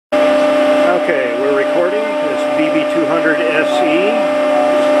recording. This VB200SE.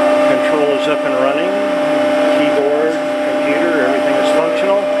 Control is up and running. Keyboard, computer, everything is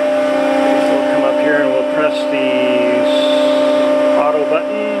functional. We'll come up here and we'll press the auto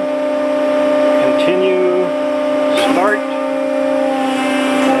button. Continue. Start.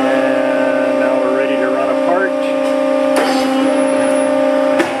 And now we're ready to run a part. And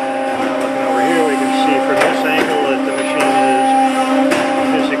now looking over here, we can see from this angle that the machine is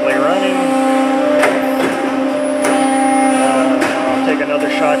physically running. I'll take another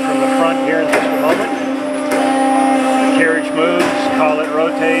shot from the front here in just a moment. The carriage moves, collet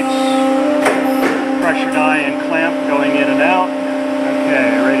rotates, pressure die and clamp going in and out.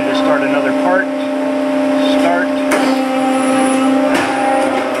 Okay, ready to start another part. Start.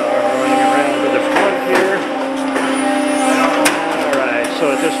 Running around to the front here. Alright,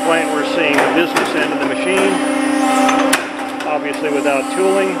 so at this point we're seeing the business end of the machine. Obviously without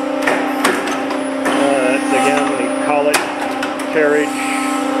tooling. Again, the collet, carriage,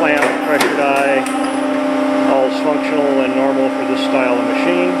 clamp, pressure die, all is functional and normal for this style of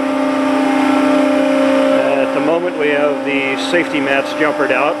machine. At the moment we have the safety mats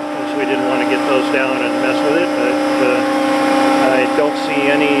jumpered out, because we didn't want to get those down and mess with it, but I don't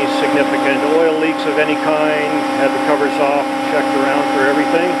see any significant oil leaks of any kind. Had the covers off, checked around for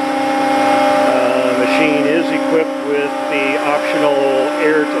everything. The machine is equipped with the optional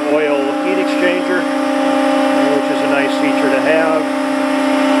air to oil heat exchanger, which is a nice feature to have.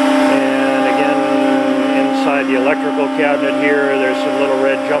 And again, inside the electrical cabinet here, there's some little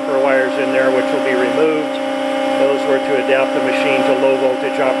red jumper wires in there which will be removed. Those were to adapt the machine to low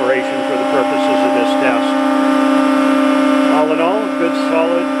voltage operation for the purposes of this test. All in all, good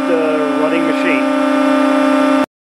solid running machine.